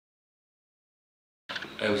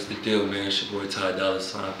Hey, what's the deal, man? It's your boy Ty Dolla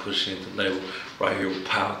Sign pushing the label right here with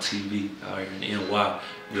POW TV out here in NY.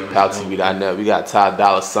 You POW TV.net. We got Ty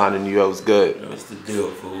Dolla Sign in New York. What's good? You know, what's the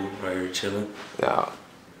deal, fool? Right here chilling. Now,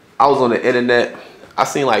 I was on the internet. I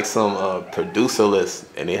seen like some producer list,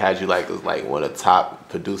 and they had you like as like one of the top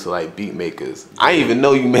producer like beat makers. Yeah. I didn't even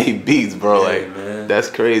know you made beats, bro. Yeah, like, man.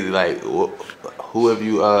 That's crazy. Like, who have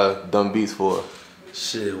you done beats for?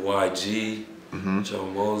 Shit, YG, Joe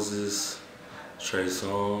Moses, Trey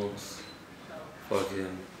Songz,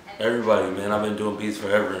 fucking everybody, man. I've been doing beats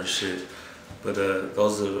forever and shit. But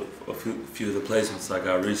those are a few of the placements I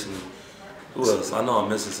got recently. Who else? I know I'm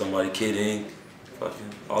missing somebody. Kid Ink, fucking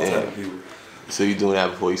all type of people. So you doing that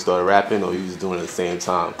before you started rapping, or you just doing it at the same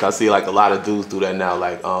time? Cause I see like a lot of dudes do that now,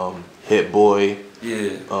 like Hit Boy,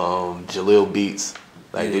 Jaleel Beats.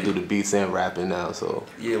 Like they do the beats and rapping now. So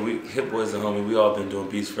yeah, Hit Boy's a homie. We all been doing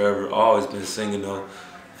beats forever. Always been singing though,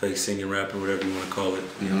 fake singing, rapping, whatever you want to call it.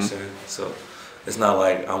 You know what I'm saying? So it's not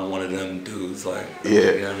like I'm one of them dudes. Like you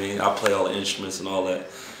know what I mean? I play all the instruments and all that.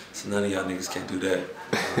 So none of y'all niggas can't do that.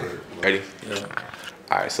 Ready? Yeah.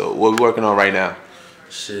 All right. So what we working on right now?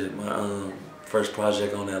 Shit, my first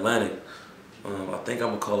project on Atlantic. I think I'm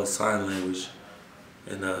gonna call it sign language,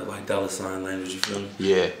 and like dollar sign language. You feel me?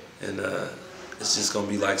 Yeah. And it's just gonna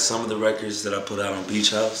be like some of the records that I put out on Beach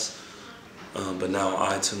House, but now on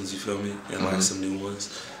iTunes. You feel me? And like some new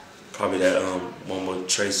ones. Probably that one with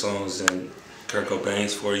Trey Songz and Kurt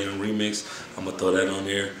Cobain's For You remix. I'm gonna throw that on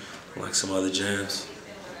there, like some other jams.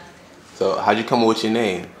 So how'd you come up with your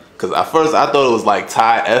name? Cause at first I thought it was like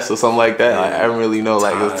Ty S or something like that. Yeah. Like, I didn't really know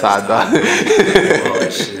like it was Ty Dolla. All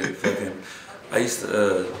that shit. Fucking, I used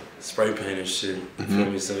to spray paint and shit. You feel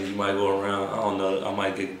me? So you might go around. I don't know. I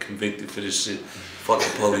might get convicted for this shit. Fuck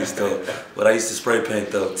the police though. But I used to spray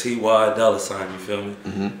paint though. TY dollar sign. You feel me?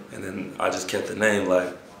 And then I just kept the name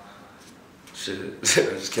like. Shit. I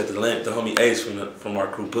just kept the name. The homie Ace from our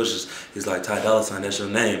crew Pushes. He's like, Ty Dolla Sign. That's your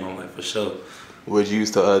name. I'm like, for sure. Where'd you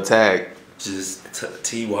used to tag? Just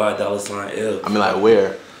TY dollar sign L. I mean, like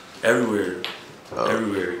where? Everywhere.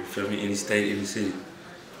 Everywhere. You feel me? Any state, any city.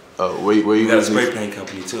 Oh, where you? We got a spray paint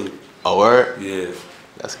company too. Oh, word? Yeah.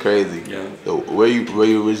 That's crazy. Yeah. So where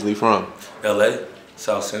you originally from? LA,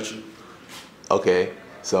 South Central. Okay.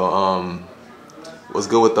 So what's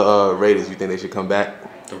good with the Raiders? You think they should come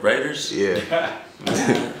back? The Raiders? Yeah.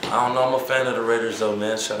 Man, I don't know. I'm a fan of the Raiders though,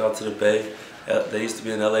 man. Shout out to the Bay. They used to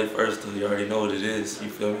be in LA first though. You already know what it is. You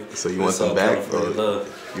feel me? So you want them back?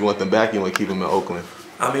 You want them back? You want to keep them in Oakland?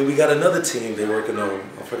 I mean, we got another team they're working on.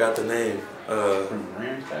 I forgot the name.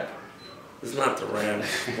 It's not the Rams.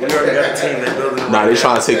 We already got a team they're building. Nah, they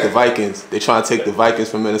trying to take the Vikings. They trying to take the Vikings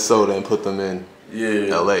from Minnesota and put them in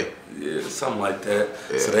LA. Yeah, something like that.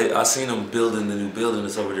 Yeah. So I seen them building the new building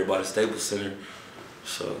that's over there by the Staples Center.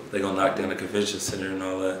 So they're gonna knock down the convention center and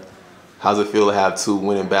all that. How's it feel to have two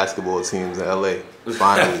winning basketball teams in LA?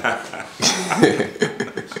 Finally.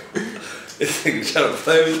 This nigga trying to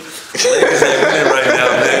play me. Lakers ain't winning right now,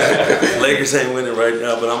 man. Lakers ain't winning right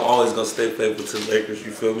now, but I'm always gonna stay faithful to the Lakers,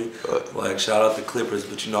 you feel me? Like, shout out the Clippers,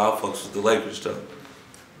 but you know I fucks with the Lakers, though.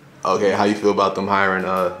 Okay, how you feel about them hiring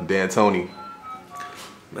D'Antoni?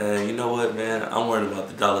 Man, you know what, man? I'm worried about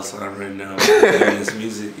the dollar sign right now. Hearing this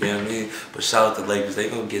music, you know what I mean? But shout out to the Lakers, they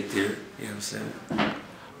gonna get there, you know what I'm saying?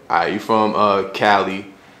 Alright, you from Cali.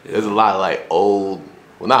 Yeah. There's a lot of like old,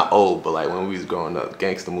 well not old, but like when we was growing up,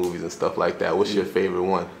 gangster movies and stuff like that. What's your favorite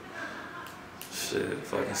one? Shit,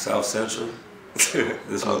 fucking South Central.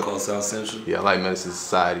 This one called South Central. Yeah, I like Menace to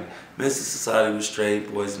Society. Menace to Society was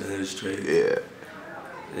straight, Boys in the Hood is straight. Yeah.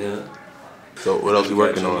 Yeah. So what else you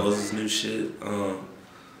working on? Moses' new shit.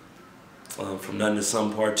 From Nothing to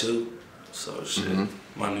Some Part 2. So shit,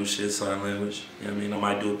 my new shit, sign language. You know what I mean? I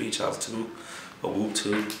might do a Beach House too. A Whoop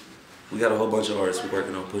too. We got a whole bunch of artists we're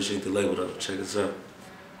working on pushing the label though. Check us out.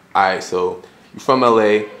 Alright, so you're from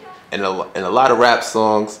LA, and a lot of rap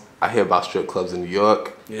songs, I hear about strip clubs in New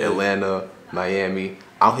York, Atlanta, Miami.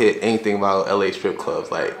 I don't hear anything about LA strip clubs.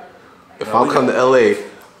 Like, if I come to LA,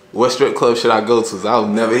 what strip club should I go to? Cause I'll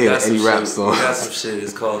never hear any rap songs. We got some shit.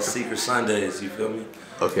 It's called Secret Sundays. You feel me?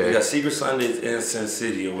 Okay. We got Secret Sundays in Sin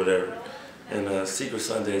City or whatever, and Secret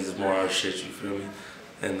Sundays is more our shit. You feel me?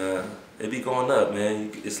 And it be going up,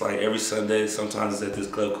 man. It's like every Sunday. Sometimes it's at this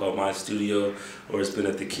club called My Studio, or it's been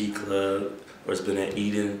at the Key Club, or it's been at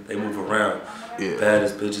Eden. They move around. Yeah.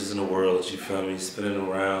 Baddest bitches in the world, you feel me? Spinning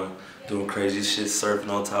around, doing crazy shit,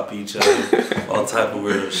 surfing on top of each other, all type of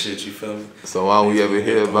weird shit, you feel me? So why don't we ever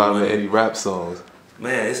hear about any rap songs?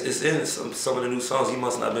 Man, it's in some of the new songs. You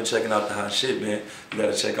must not have been checking out the hot shit, man. You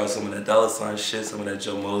gotta check out some of that dollar sign shit, some of that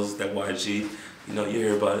Joe Moses, that YG. You know, you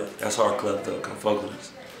hear about it. That's our club though. Come fuck with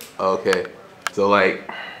us. Okay. So like,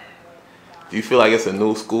 do you feel like it's a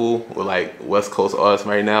new school with like West Coast artists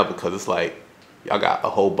right now? Because it's like y'all got a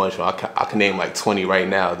whole bunch of. I can name like 20 right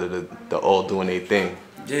now that they're all doing their thing.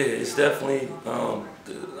 Yeah, it's definitely.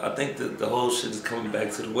 I think the whole shit is coming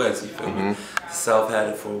back to the West. You feel me? The South had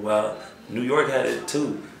it for a while. New York had it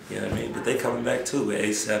too. You know what I mean? But they coming back too with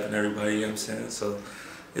ASAP and everybody. You know what I'm saying? So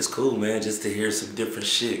it's cool, man, just to hear some different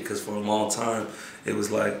shit. Cause for a long time, it was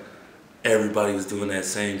like everybody was doing that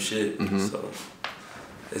same shit. So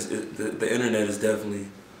the internet is definitely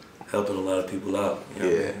helping a lot of people out. You know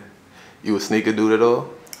what I mean? You a sneaker dude at all?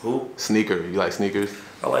 Who? Sneaker. You like sneakers?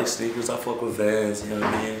 I like sneakers. I fuck with Vans. You know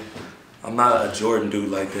what I mean? I'm not a Jordan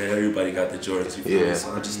dude like that. Everybody got the Jordans, you feel me?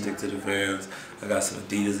 So I just stick to the Vans. I got some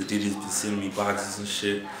Adidas. Adidas been sending me boxes and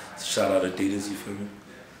shit. Shout out Adidas, you feel me?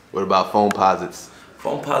 What about foam posits?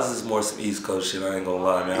 Foam posits is more some East Coast shit, I ain't gonna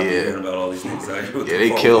lie, man. I've been hearing about all these niggas out here with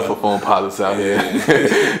they kill for foam posits out here.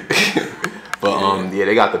 But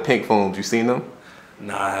they got the pink foams. You seen them?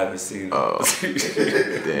 Nah, I haven't seen them.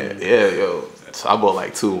 Yo. So I bought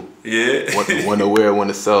like 2. Yeah. One to wear, one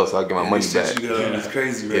to sell, so I get my money back. You got on is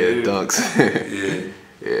crazy, right? Dunks.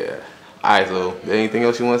 Yeah. Alright, so anything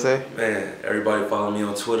else you want to say? Man, everybody follow me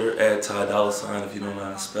on Twitter @Ty $. If you don't know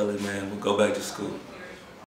how to spell it, man, we'll go back to school.